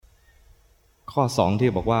ข้อ2ที่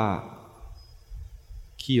บอกว่า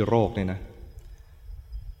ขี้โรคเนี่ยนะ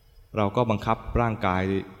เราก็บังคับร่างกาย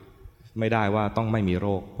ไม่ได้ว่าต้องไม่มีโร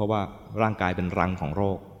คเพราะว่าร่างกายเป็นรังของโร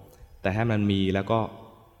คแต่ให้มันมีแล้วก็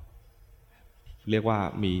เรียกว่า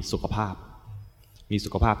มีสุขภ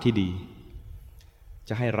าพที่ดีจ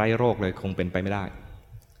ะให้ไร้โรคเลยคงเป็นไปไม่ได้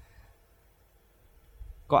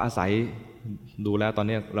ก็อาศัยดูแล้วตอน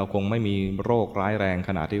นี้เราคงไม่มีโรคร้ายแรงข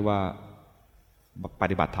นาดที่ว่าป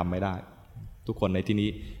ฏิบัติธรรมไม่ได้ทุกคนในที่นี้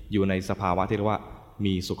อยู่ในสภาวะที่เรียกว่า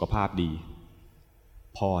มีสุขภาพดี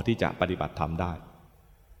พอที่จะปฏิบัติธรรมได้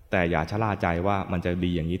แต่อย่าชะล่าใจว่ามันจะ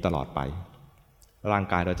ดีอย่างนี้ตลอดไปร่าง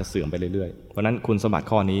กายเราจะเสื่อมไปเรื่อยๆเพราะนั้นคุณสมบัติ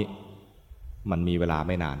ข้อนี้มันมีเวลาไ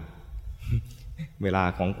ม่นาน เวลา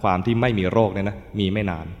ของความที่ไม่มีโรคเนี่ยนะมีไม่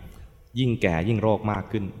นานยิ่งแก่ยิ่งโรคมาก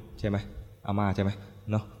ขึ้นใช่ไหมอาม่าใช่ไหม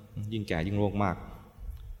เนาะยิ่งแก่ยิ่งโรคมาก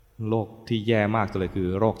โรคที่แย่มากเลยคือ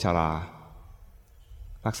โรคชรา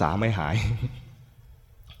รักษาไม่หาย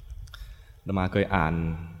อาตมาเคยอ่าน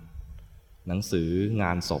หนังสือง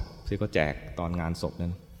านศพที่เขาแจกตอนงานศพนั้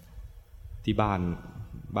นที่บ้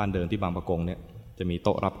านเดิมที่บางปะกงเนี่ยจะมีโ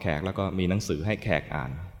ต๊ะรับแขกแล้วก็มีหนังสือให้แขกอ่า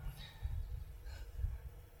น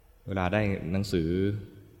เวลาได้หนังสือ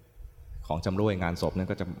ของจำร่วยงานศพเนี่ย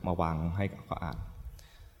ก็จะมาวางให้เขาอ่าน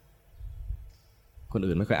คน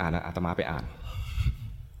อื่นไม่เคยอ่านนะอาตมาไปอ่า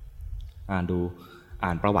นดูอ่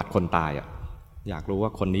านประวัติคนตายอ่ะอยากรู้ว่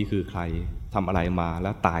าคนนี้คือใครทำอะไรมาแล้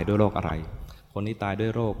วตายด้วยโรคอะไรคนนี้ตายด้ว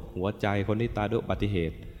ยโรคหัวใจคนนี้ตายด้วยอุบัติเห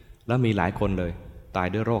ตุแล้วมีหลายคนเลยตาย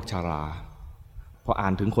ด้วยโรคชราพออ่า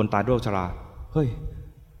นถึงคนตายด้วยโรคชราเฮ้ย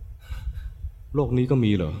โรคนี้ก็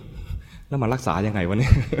มีเหรอแล้วมันรักษายังไงวะเนี่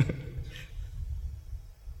ย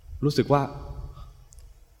รู้สึกว่า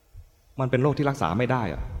มันเป็นโรคที่รักษาไม่ได้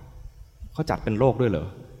อะเขาจัดเป็นโรคด้วยเหรอ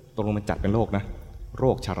ตกลงมันจัดเป็นโรคนะโร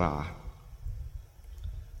คชรา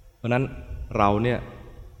เพราะนั้นเราเนี่ย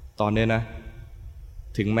ตอนนี้นะ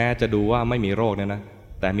ถึงแม้จะดูว่าไม่มีโรคเนี่ยนะ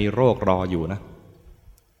แต่มีโรครออยู่นะ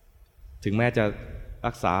ถึงแม้จะ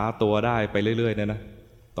รักษาตัวได้ไปเรื่อยๆเนี่ยนะ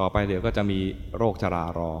ต่อไปเดี๋ยวก็จะมีโรคชรา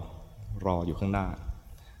รออยู่ข้างหน้า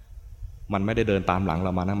มันไม่ได้เดินตามหลังเร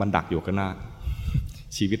ามานะมันดักอยู่ข้างหน้า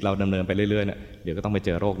ชีวิตเราดำเนินไปเรื่อยๆเนี่ยเดี๋ยวก็ต้องไปเจ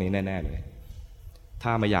อโรคนี้แน่ๆเลยถ้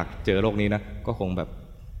าไม่อยากเจอโรคนี้นะก็คงแบบ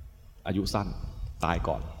อายุสั้นตาย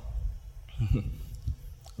ก่อน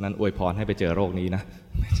นั้นอวยพรให้ไปเจอโรคนี้นะ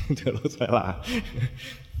เจอโรคชรา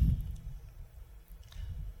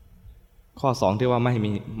ข้อ2ที่ว่าไ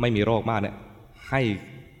ม่มีโรคมากเนี่ยให้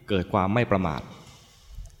เกิดความไม่ประมาท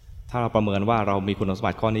ถ้าเราประเมินว่าเรามีคุณสม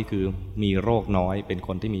บัติข้อนี้คือมีโรคน้อยเป็นค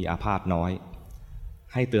นที่มีอาพาธน้อย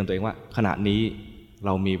ให้เตือนตัวเองว่าขณะนี้เร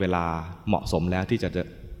ามีเวลาเหมาะสมแล้วที่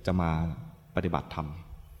จะมาปฏิบัติธรรม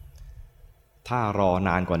ถ้ารอน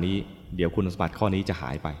านกว่านี้เดี๋ยวคุณสมบัติข้อนี้จะห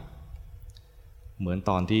ายไปเหมือน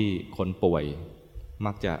ตอนที่คนป่วย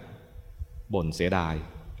มักจะบ่นเสียดาย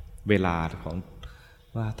เวลาของ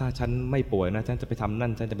ว่าถ้าฉันไม่ป่วยนะฉันจะไปทำนั่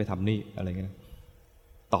นฉันจะไปทำนี่อะไรเงี้ย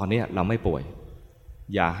ตอนนี้เราไม่ป่วย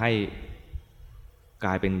อย่าให้กล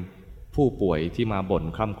ายเป็นผู้ป่วยที่มาบ่น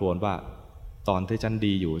คร่ำครวญว่าตอนที่ฉัน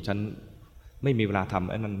ดีอยู่ฉันไม่มีเวลาทำ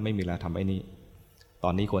ไอ้นั่นไม่มีเวลาทำไอ้นี่ตอ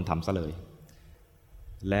นนี้ควรทำซะเลย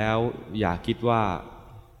แล้วอย่าคิดว่า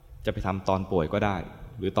จะไปทำตอนป่วยก็ได้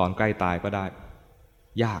หรือตอนใกล้ตายก็ได้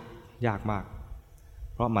ยากมาก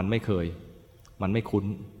เพราะมันไม่คุ้น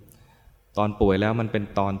ตอนป่วยแล้วมันเป็น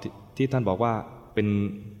ตอนที่ท่านบอกว่าเ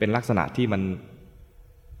ป็นลักษณะที่มัน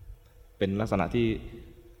เป็นลักษณะที่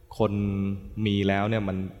คนมีแล้วเนี่ย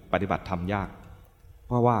มันปฏิบัติธรรมยากเ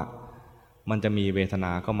พราะว่ามันจะมีเวทน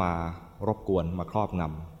าเข้ามารบกวนมาครอบง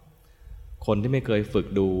ำคนที่ไม่เคยฝึก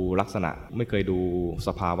ดูลักษณะไม่เคยดูส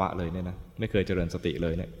ภาวะเลยเนี่ยนะไม่เคยเจริญสติเล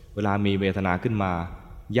ยเนี่ยเวลามีเวทนาขึ้นมา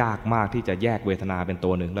ยากมากที่จะแยกเวทนาเป็นตั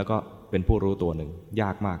วหนึ่งแล้วก็เป็นผู้รู้ตัวหนึ่งย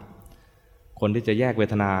ากมากคนที่จะแยกเว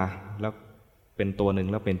ทนาแล้วเป็นตัวหนึ่ง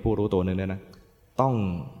แล้วเป็นผู้รู้ตัวหนึ่งเนี่ยนะต้อง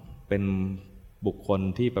เป็นบุคคล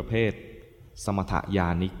ที่ประเภทสมถญา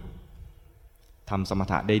ณิกทำสม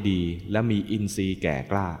ถะได้ดีและมีอินทรีย์แก่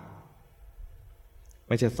กล้าไ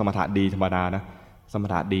ม่ใช่สมถะดีธรรมดานะสม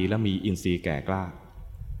ถะดีและมีอินทรีย์แก่กล้า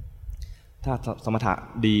ถ้าสมถะ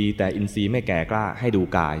ดีแต่อินทรีย์ไม่แก่กล้าให้ดู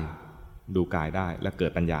กายได้และเกิ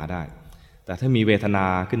ดปัญญาได้แต่ถ้ามีเวทนา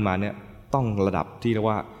ขึ้นมาเนี่ยต้องระดับที่เรียก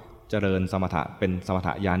ว่าเจริญสมถะเป็นสมถ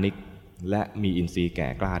ะญาณิกและมีอินทรีย์แก่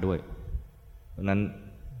กล้าด้วยเพราะนั้น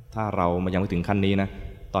ถ้าเรายังไม่ถึงขั้นนี้นะ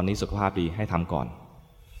ตอนนี้สุขภาพดีให้ทำก่อน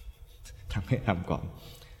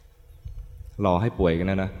รอให้ป่วยกั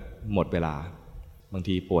นนะหมดเวลาบาง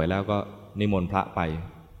ทีป่วยแล้วก็นิมนต์พระไป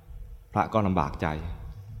พระก็ลำบากใจ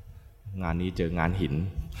งานนี้เจองานหิน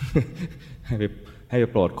ให้ไป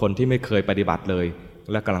โปรดคนที่ไม่เคยปฏิบัติเลย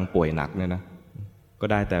และกำลังป่วยหนักเนี่ยนะก็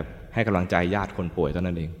ได้แต่ให้กำลังใจญาติคนป่วยเท่า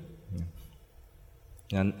นั้นเอง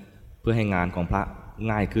งั้นเพื่อให้งานของพระ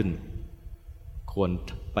ง่ายขึ้นควร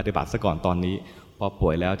ปฏิบัติซะก่อนตอนนี้พอป่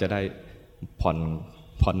วยแล้วจะได้ผ่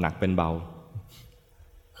อนหนักเป็นเบา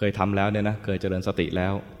เคยทำแล้วเนี่ยนะเคยเจริญสติแล้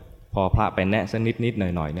วพอพระไปแนะสักนิดห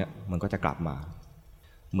น่อยเนี่ยมันก็จะกลับมา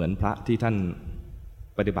เหมือนพระที่ท่าน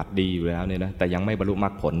ปฏิบัติดีอยู่แล้วเนี่ยนะแต่ยังไม่บรรลุมร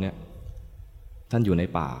รคผลเนี่ยท่านอยู่ใน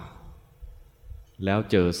ป่าแล้ว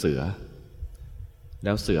เจอเสือแ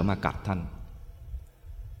ล้วเสือมากัดท่าน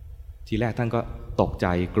ทีแรกท่านก็ตกใจ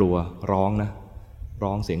กลัวร้องนะ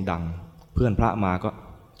ร้องเสียงดังเพื่อนพระมาก็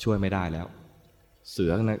ช่วยไม่ได้แล้วเสื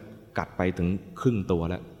อนะกัดไปถึงครึ่งตัว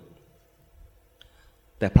แล้ว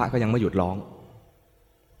แต่พระก็ยังไม่หยุดร้อง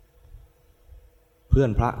เพื่อน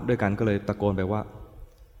พระด้วยกันก็เลยตะโกนไปว่า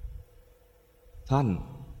ท่าน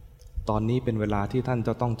ตอนนี้เป็นเวลาที่ท่านจ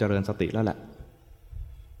ะต้องเจริญสติแล้วแหละ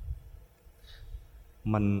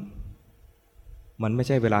มันไม่ใ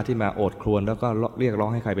ช่เวลาที่มาโอดครวญแล้วก็เรียกร้อ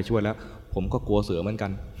งให้ใครไปช่วยแล้วผมก็กลัวเสือเหมือนกั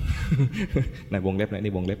น ในวงเล็บนะ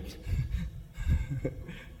นี่วงเล็บ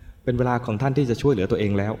เป็นเวลาของท่านที่จะช่วยเหลือตัวเอ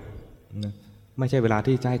งแล้วไม่ใช่เวลา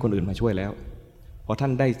ที่จะให้คนอื่นมาช่วยแล้วพอท่า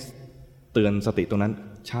นได้เตือนสติตรงนั้น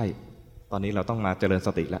ใช่ตอนนี้เราต้องมาเจริญส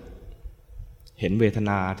ติแล้วเห็นเวทน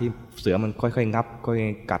าที่เสือมันค่อยๆงับค่อย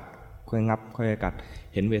ๆกัดค่อยๆงับค่อยๆกัด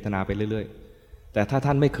เห็นเวทนาไปเรื่อยๆแต่ถ้าท่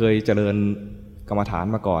านไม่เคยเจริญกรรมฐาน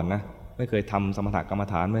มาก่อนนะไม่เคยทำสมถกรรม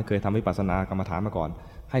ฐานไม่เคยทำวิปัสสนากรรมฐานมาก่อน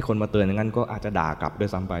ให้คนมาเตือนอย่างนั้นก็อาจจะด่ากลับด้วย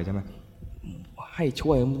ซ้ำไปใช่ไหมให้ช่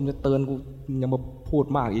วยมึงจะเตือนกูยังมาพูด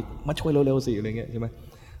มากอีกมาช่วยเร็วๆสิอะไรเงี้ยใช่ไหม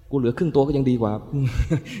กูเหลือครึ่งตัวก็ยังดีกว่า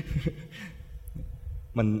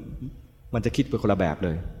มันจะคิดไปคนละแบบเล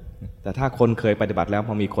ยแต่ถ้าคนเคยปฏิบัติแล้วพ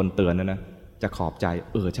อมีคนเตือนนะจะขอบใจ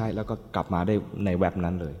ใช่แล้วก็กลับมาได้ในแวบ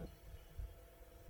นั้นเลย